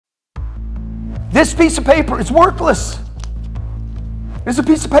This piece of paper is worthless. It's a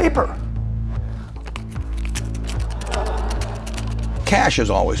piece of paper. Cash is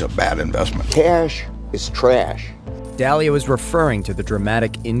always a bad investment. Cash is trash. Dahlia was referring to the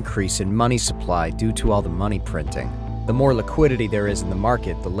dramatic increase in money supply due to all the money printing. The more liquidity there is in the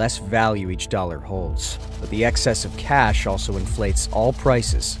market, the less value each dollar holds. But the excess of cash also inflates all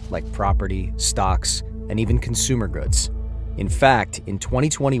prices, like property, stocks, and even consumer goods. In fact, in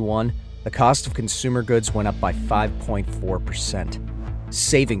 2021, the cost of consumer goods went up by 5.4%.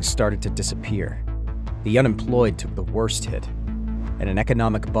 Savings started to disappear. The unemployed took the worst hit, and an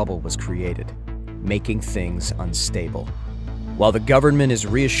economic bubble was created, making things unstable. While the government is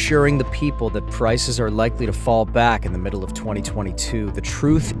reassuring the people that prices are likely to fall back in the middle of 2022, the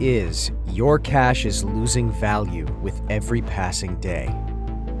truth is your cash is losing value with every passing day.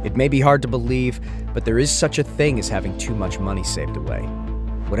 It may be hard to believe, but there is such a thing as having too much money saved away.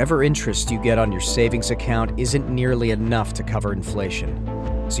 Whatever interest you get on your savings account isn't nearly enough to cover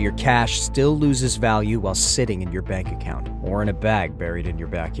inflation, so your cash still loses value while sitting in your bank account or in a bag buried in your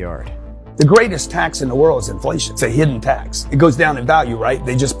backyard. The greatest tax in the world is inflation. It's a hidden tax. It goes down in value, right?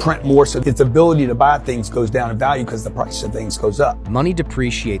 They just print more, so its ability to buy things goes down in value because the price of things goes up. Money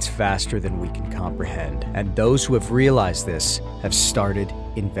depreciates faster than we can comprehend, and those who have realized this have started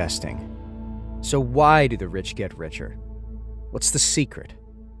investing. So why do the rich get richer? What's the secret?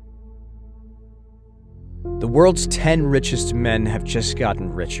 The world's 10 richest men have just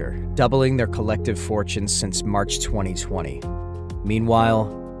gotten richer, doubling their collective fortunes since March 2020.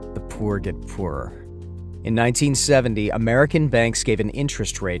 Meanwhile, the poor get poorer. In 1970, American banks gave an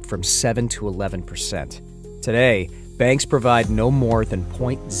interest rate from 7 to 11%. Today, banks provide no more than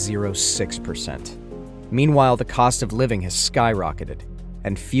 0.06%. Meanwhile, the cost of living has skyrocketed,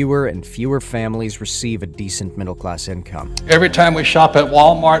 and fewer families receive a decent middle-class income. Every time we shop at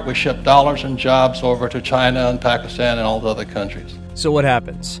Walmart, we ship dollars and jobs over to China and Pakistan and all the other countries. So what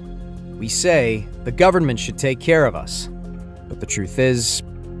happens? We say the government should take care of us, but the truth is,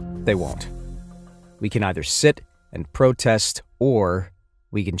 they won't. We can either sit and protest, or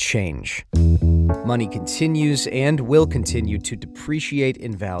we can change. Money continues and will continue to depreciate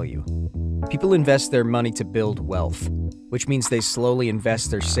in value. People invest their money to build wealth, which means they slowly invest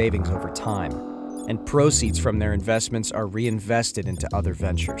their savings over time, and proceeds from their investments are reinvested into other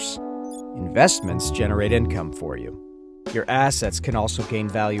ventures. Investments generate income for you. Your assets can also gain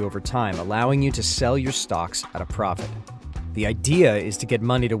value over time, allowing you to sell your stocks at a profit. The idea is to get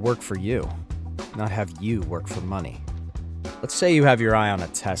money to work for you, not have you work for money. Let's say you have your eye on a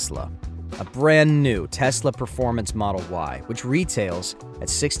Tesla, a brand new Tesla Performance Model Y, which retails at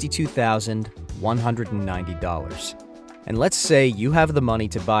 $62,190. And let's say you have the money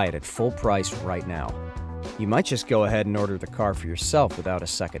to buy it at full price right now. You might just go ahead and order the car for yourself without a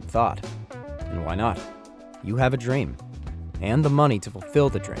second thought. And why not? You have a dream, and the money to fulfill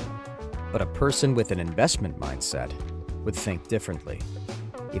the dream. But a person with an investment mindset would think differently.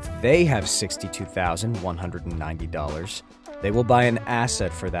 If they have $62,190, they will buy an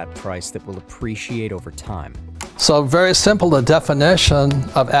asset for that price that will appreciate over time. So very simple, the definition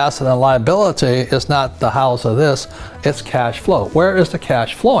of asset and liability is not the house of this, it's cash flow. Where is the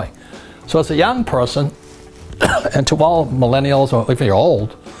cash flowing? So as a young person, and to all millennials, or if you're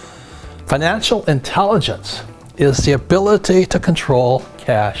old, financial intelligence is the ability to control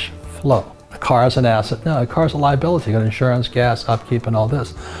cash flow. A car is an asset. No, a car is a liability. You got insurance, gas, upkeep, and all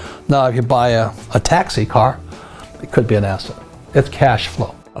this. Now, if you buy a taxi car, it could be an asset. It's cash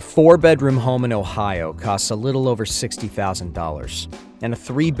flow. A 4-bedroom home in Ohio costs a little over $60,000, and a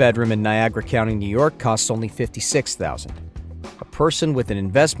 3-bedroom in Niagara County, New York costs only $56,000. A person with an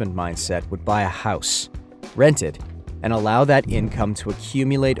investment mindset would buy a house, rent it, and allow that income to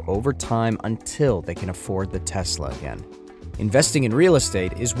accumulate over time until they can afford the Tesla again. Investing in real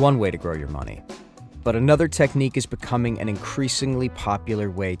estate is one way to grow your money, but another technique is becoming an increasingly popular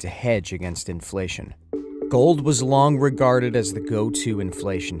way to hedge against inflation. Gold was long regarded as the go-to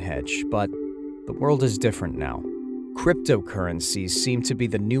inflation hedge, but the world is different now. Cryptocurrencies seem to be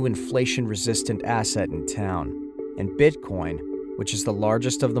the new inflation-resistant asset in town, and Bitcoin, which is the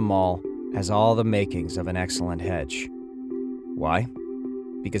largest of them all, has all the makings of an excellent hedge. Why?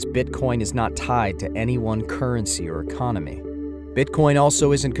 Because Bitcoin is not tied to any one currency or economy. Bitcoin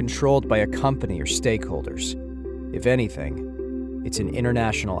also isn't controlled by a company or stakeholders. If anything, it's an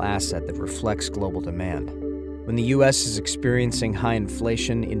international asset that reflects global demand. When the US is experiencing high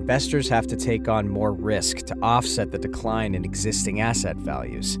inflation, investors have to take on more risk to offset the decline in existing asset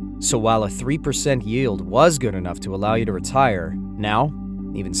values. So while a 3% yield was good enough to allow you to retire, now,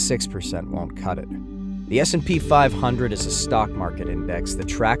 even 6% won't cut it. The S&P 500 is a stock market index that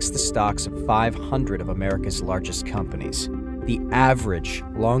tracks the stocks of 500 of America's largest companies. The average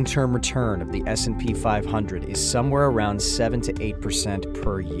long-term return of the S&P 500 is somewhere around 7 to 8%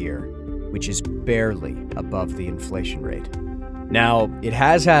 per year, which is barely above the inflation rate. Now, it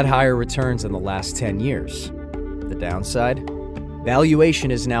has had higher returns in the last 10 years. The downside?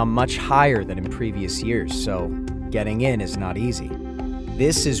 Valuation is now much higher than in previous years, so getting in is not easy.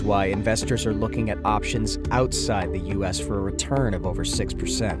 This is why investors are looking at options outside the US for a return of over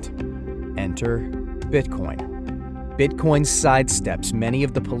 6%. Enter Bitcoin. Bitcoin sidesteps many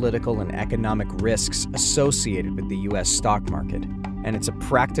of the political and economic risks associated with the US stock market, and it's a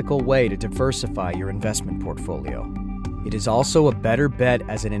practical way to diversify your investment portfolio. It is also a better bet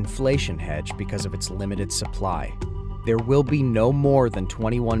as an inflation hedge because of its limited supply. There will be no more than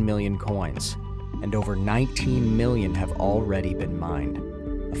 21 million coins, and over 19 million have already been mined.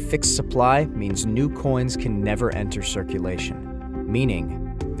 A fixed supply means new coins can never enter circulation,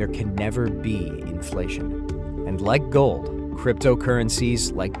 meaning there can never be inflation. And like gold,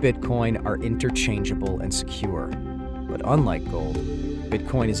 cryptocurrencies like Bitcoin are interchangeable and secure. But unlike gold,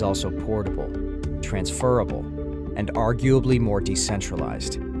 Bitcoin is also portable, transferable, and arguably more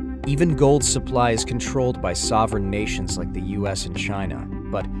decentralized. Even gold supply is controlled by sovereign nations like the US and China,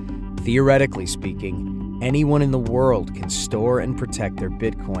 but theoretically speaking, anyone in the world can store and protect their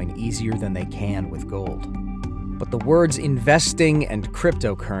Bitcoin easier than they can with gold. But the words investing and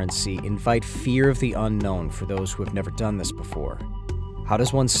cryptocurrency invite fear of the unknown for those who have never done this before. How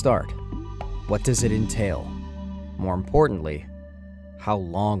does one start? What does it entail? More importantly, how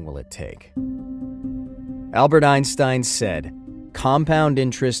long will it take? Albert Einstein said, "Compound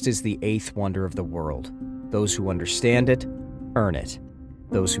interest is the eighth wonder of the world. Those who understand it, earn it.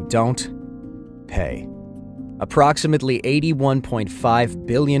 Those who don't, pay." Approximately $81.5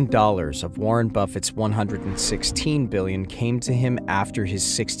 billion of Warren Buffett's $116 billion came to him after his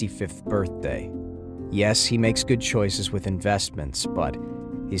 65th birthday. Yes, he makes good choices with investments, but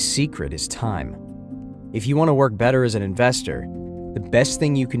his secret is time. If you want to work better as an investor, the best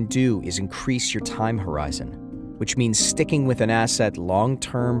thing you can do is increase your time horizon, which means sticking with an asset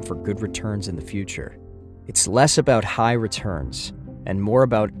long-term for good returns in the future. It's less about high returns and more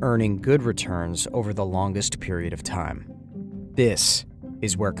about earning good returns over the longest period of time. This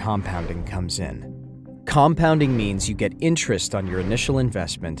is where compounding comes in. Compounding means you get interest on your initial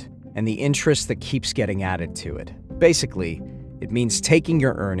investment and the interest that keeps getting added to it. Basically, it means taking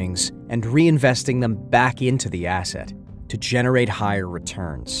your earnings and reinvesting them back into the asset to generate higher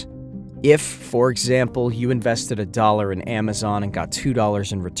returns. If, for example, you invested $1 in Amazon and got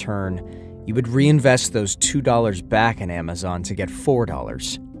 $2 in return, you would reinvest those $2 back in Amazon to get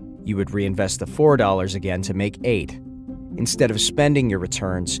 $4. You would reinvest the $4 again to make $8. Instead of spending your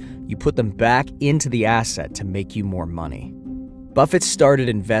returns, you put them back into the asset to make you more money. Buffett started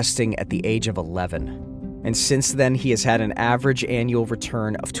investing at the age of 11, and since then he has had an average annual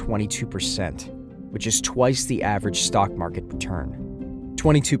return of 22%, which is twice the average stock market return.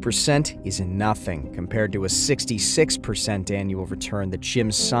 22% is nothing compared to a 66% annual return that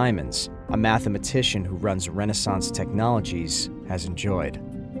Jim Simons, a mathematician who runs Renaissance Technologies, has enjoyed.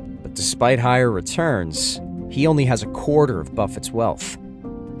 But despite higher returns, he only has a quarter of Buffett's wealth.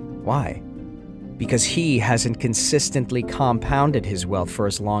 Why? Because he hasn't consistently compounded his wealth for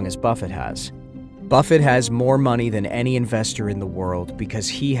as long as Buffett has. Buffett has more money than any investor in the world because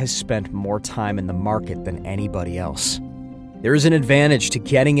he has spent more time in the market than anybody else. There is an advantage to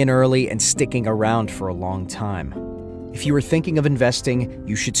getting in early and sticking around for a long time. If you are thinking of investing,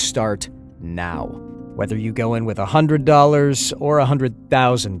 you should start now. Whether you go in with $100 or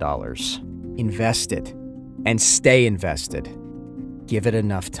 $100,000, invest it and stay invested. Give it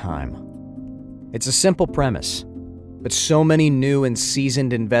enough time. It's a simple premise, but so many new and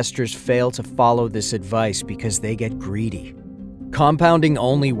seasoned investors fail to follow this advice because they get greedy. Compounding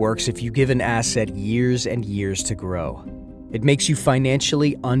only works if you give an asset years and years to grow. It makes you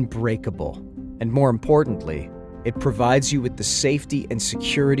financially unbreakable, and more importantly, it provides you with the safety and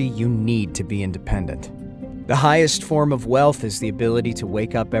security you need to be independent. The highest form of wealth is the ability to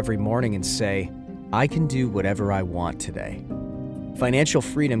wake up every morning and say, "I can do whatever I want today." Financial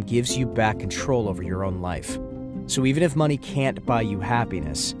freedom gives you back control over your own life. So even if money can't buy you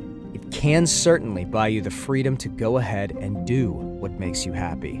happiness, it can certainly buy you the freedom to go ahead and do what makes you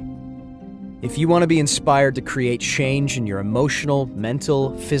happy. If you want to be inspired to create change in your emotional,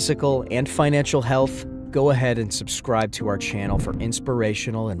 mental, physical, and financial health, go ahead and subscribe to our channel for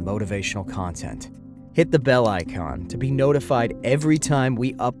inspirational and motivational content. Hit the bell icon to be notified every time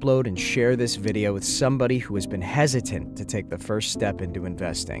we upload and share this video with somebody who has been hesitant to take the first step into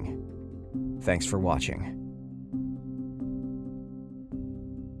investing. Thanks for watching.